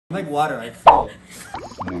Like water, I flow.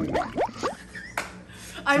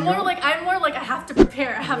 I'm more like I have to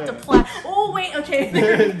prepare, I have to plan. Oh wait, okay.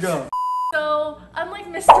 There you go. So I'm like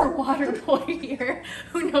Mr. Water Boy here,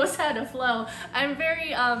 who knows how to flow. I'm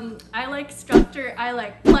very I like structure, I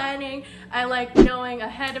like planning, I like knowing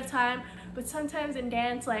ahead of time. But sometimes in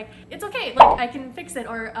dance, like, it's okay, like I can fix it,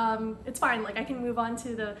 or it's fine, like I can move on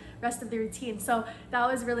to the rest of the routine. So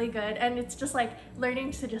that was really good, and it's just like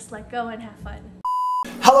learning to just let go and have fun.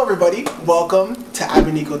 Hello everybody, welcome to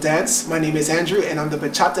Abanico Dance. My name is Andrew and I'm the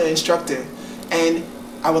Bachata instructor. And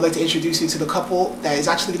I would like to introduce you to the couple that is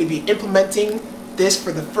actually going to be implementing this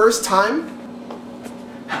for the first time.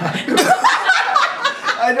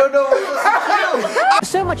 I don't know what else to do.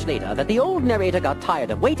 So much later that the old narrator got tired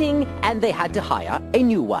of waiting and they had to hire a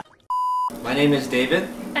new one. My name is David.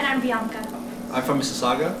 And I'm Vianca. I'm from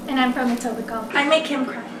Mississauga. And I'm from Etobicoke. I make him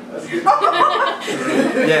cry.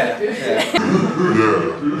 Yeah.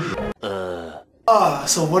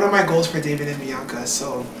 So what are my goals for David and Vianca?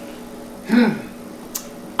 So,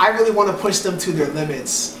 I really want to push them to their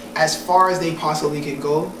limits as far as they possibly can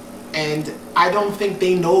go. And I don't think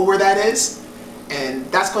they know where that is. And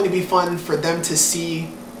that's going to be fun for them to see,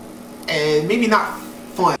 and maybe not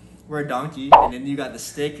fun. We're a donkey, and then you got the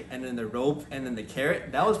stick, and then the rope, and then the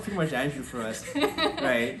carrot. That was pretty much Andrew for us, right?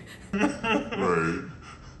 Right.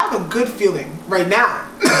 I have a good feeling right now.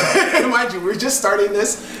 Mind you, we're just starting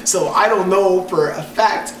this, so I don't know for a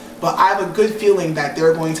fact, but I have a good feeling that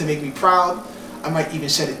they're going to make me proud. I might even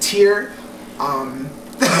shed a tear. I'm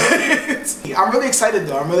really excited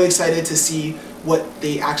though. I'm really excited to see what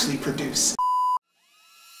they actually produce.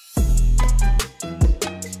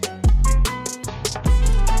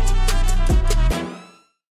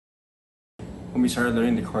 When we started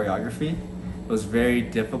learning the choreography, it was very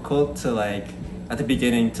difficult to, like, at the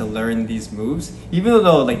beginning, to learn these moves. Even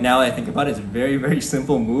though, like, now I think about it, it's very, very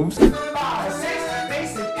simple moves.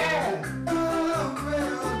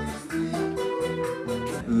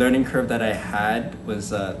 Learning curve that I had was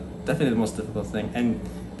definitely the most difficult thing. And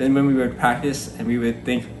then when we would practice and we would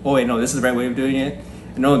think, oh wait, no, this is the right way of doing it.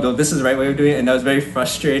 No, this is the right way of doing it. And that was very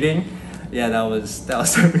frustrating. Yeah, that was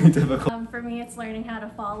definitely difficult. For me, it's learning how to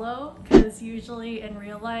follow, because usually in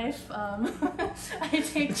real life, I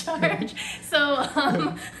take charge. So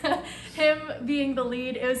him being the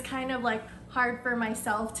lead, it was kind of like hard for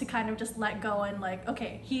myself to kind of just let go and like,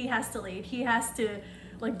 okay, he has to lead. He has to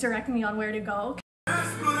like direct me on where to go.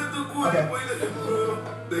 Okay.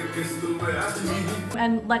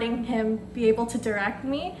 And letting him be able to direct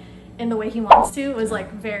me in the way he wants to was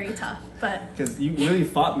like very tough, but because you really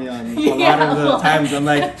fought me on a lot of the times. I'm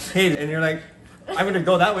like, hey, and you're like, I'm gonna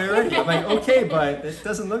go that way already. I'm like, okay, but it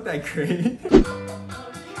doesn't look that great.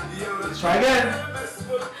 Let's try again.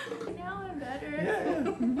 Now I'm better. Yeah,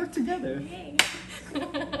 we work together. Yay.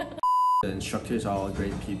 The instructors are all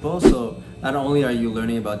great people, so not only are you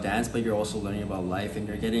learning about dance, but you're also learning about life, and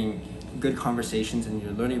you're getting good conversations, and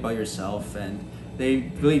you're learning about yourself, and they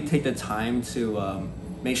really take the time to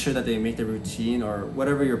make sure that they make the routine or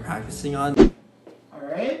whatever you're practicing on.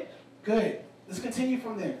 Alright, good. Let's continue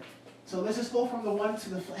from there. So let's just go from the one to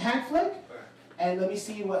the hand flick, and let me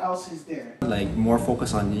see what else is there. Like, more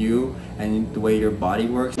focus on you and the way your body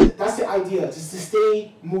works. That's the idea, just to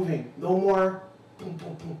stay moving. No more boom,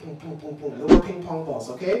 boom, boom, boom, boom, boom, boom. No more ping pong balls,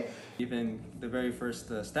 okay? Even the very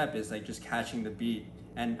first step is like just catching the beat.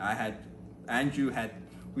 And Andrew had,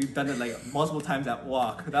 we've done it like multiple times at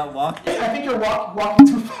walk. That walk. I think you're walking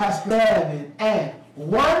too fast. 7 and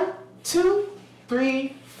 1, 2,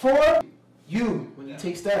 3, 4. You, when you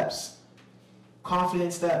take steps,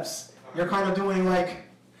 confident steps. You're kind of doing like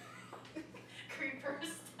Creeper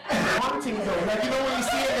step. wanting though. Like, you know when you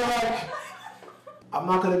see it, you're like, I'm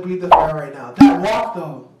not gonna breathe the fire right now. That walk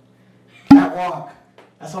though. That walk.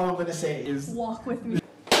 That's all I'm gonna say. Is walk with me.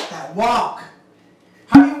 that walk.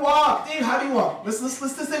 How do you walk? Dave, how do you walk? Let's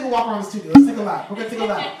just take a walk around the studio. Let's take a lap. We're gonna take a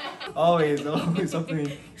lap. Always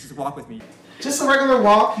something, just walk with me. Just a regular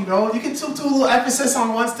walk, you know. You can do a little emphasis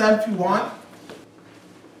on one step if you want.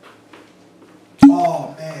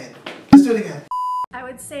 Oh man. Let's do it again. I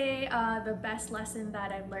would say the best lesson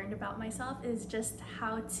that I've learned about myself is just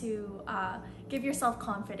how to give yourself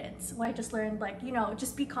confidence. What I just learned, like, you know,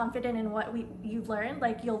 just be confident in what you've learned.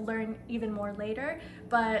 Like, you'll learn even more later,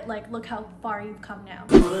 but like, look how far you've come now.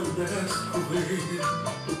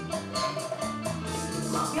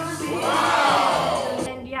 Wow.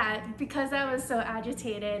 And yeah, because I was so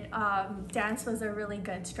agitated, dance was a really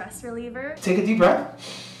good stress reliever. Take a deep breath.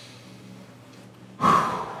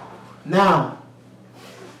 Now,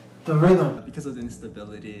 the rhythm. Because of the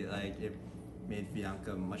instability, like, it made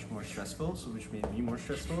Vianca much more stressful, so which made me more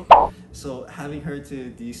stressful. So having her to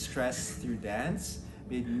de-stress through dance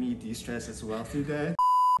made me de-stress as well through dance.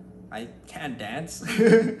 I can't dance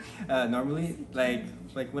normally.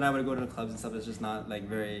 Like when I would go to the clubs and stuff, it's just not like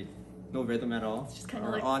no rhythm at all. It's just kind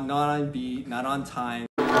of like not on beat, not on time.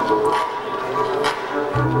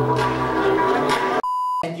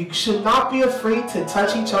 And you should not be afraid to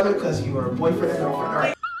touch each other because you are boyfriend and girlfriend. All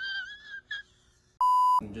right.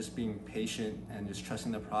 And just being patient and just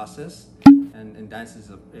trusting the process. And dance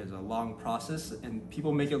is a long process, and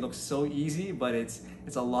people make it look so easy, but it's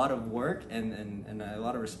a lot of work and a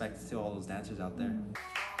lot of respect to all those dancers out there.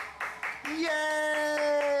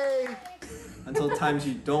 Yay! Until times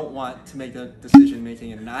you don't want to make the decision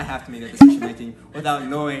making, and I have to make a decision making without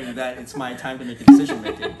knowing that it's my time to make a decision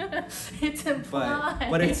making. It's implied.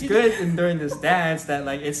 But it's good during this dance that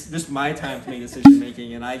like it's just my time to make decision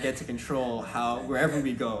making, and I get to control wherever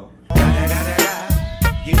we go.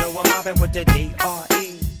 You know I'm mobbing with the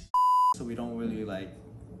D-R-E. So we don't really like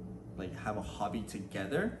have a hobby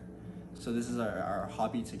together. So this is our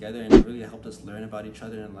hobby together, and it really helped us learn about each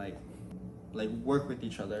other and like work with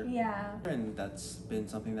each other. Yeah. And that's been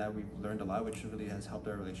something that we've learned a lot, which really has helped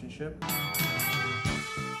our relationship.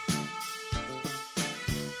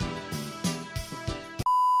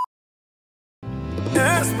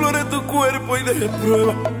 Exploré tu cuerpo y dejé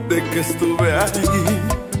prueba de que estuve ahí.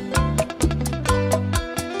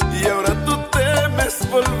 Y ahora tú temes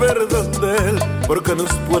volver donde él, porque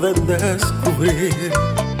nos pueden descubrir.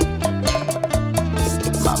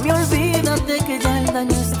 Mami, olvídate que ya el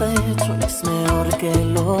daño está hecho, es mejor que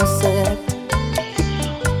lo sé.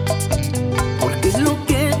 Porque lo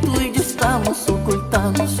que tú y yo estamos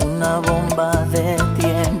ocultando es una bomba de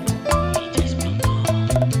tiempo.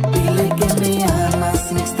 Dile que me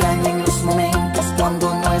amas, me extraña en los momentos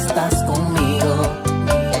cuando no estás conmigo.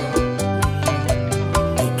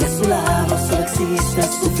 Y que a su lado solo existe el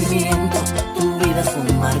sufrimiento, tu vida es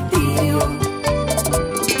un martirio.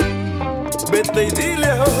 Vete y dile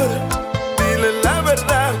ahora, dile la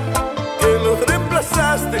verdad, que lo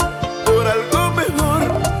reemplazaste por algo mejor.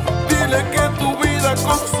 Dile que tu vida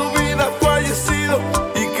con su vida ha fallecido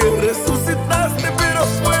y que resucitaste, pero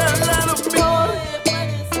fue al lado peor.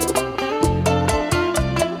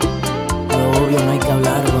 Lo obvio no hay que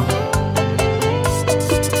hablarlo,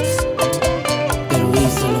 pero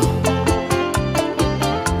díselo,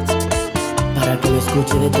 para que lo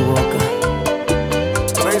escuche de tu boca.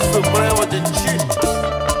 Rey Supremo de Chile,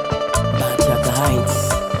 Bachata Heights.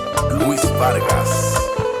 Luis Vargas,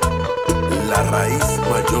 la raíz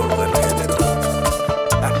mayor del género.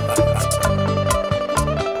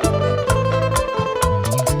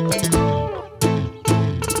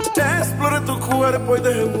 Exploré tu cuerpo y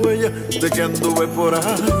dejé huella de que anduve por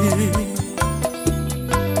ahí.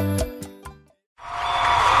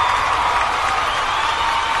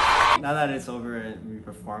 Now that it's over and we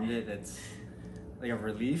performed it, it's like a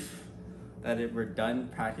relief that we're done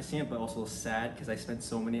practicing it, but also sad because I spent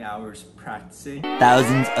so many hours practicing.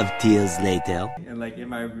 Thousands of tears later. And like in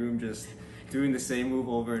my room just doing the same move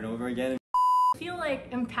over and over again. I feel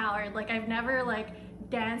like empowered. Like I've never like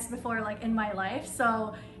danced before like in my life,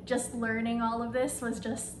 so just learning all of this was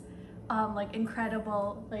just like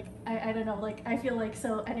incredible. Like I don't know, like I feel like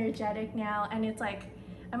so energetic now, and it's like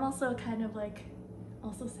I'm also kind of like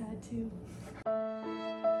also sad too.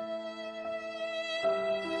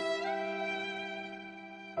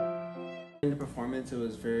 In the performance, it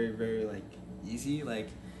was very like easy. Like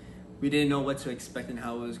we didn't know what to expect and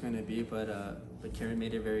how it was going to be, but Karen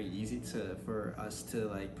made it very easy for us to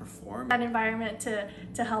like perform. That environment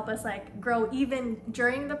to help us like grow even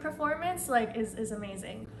during the performance like is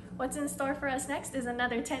amazing. What's in store for us next is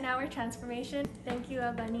another 10-hour transformation. Thank you,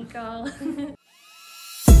 Abanico.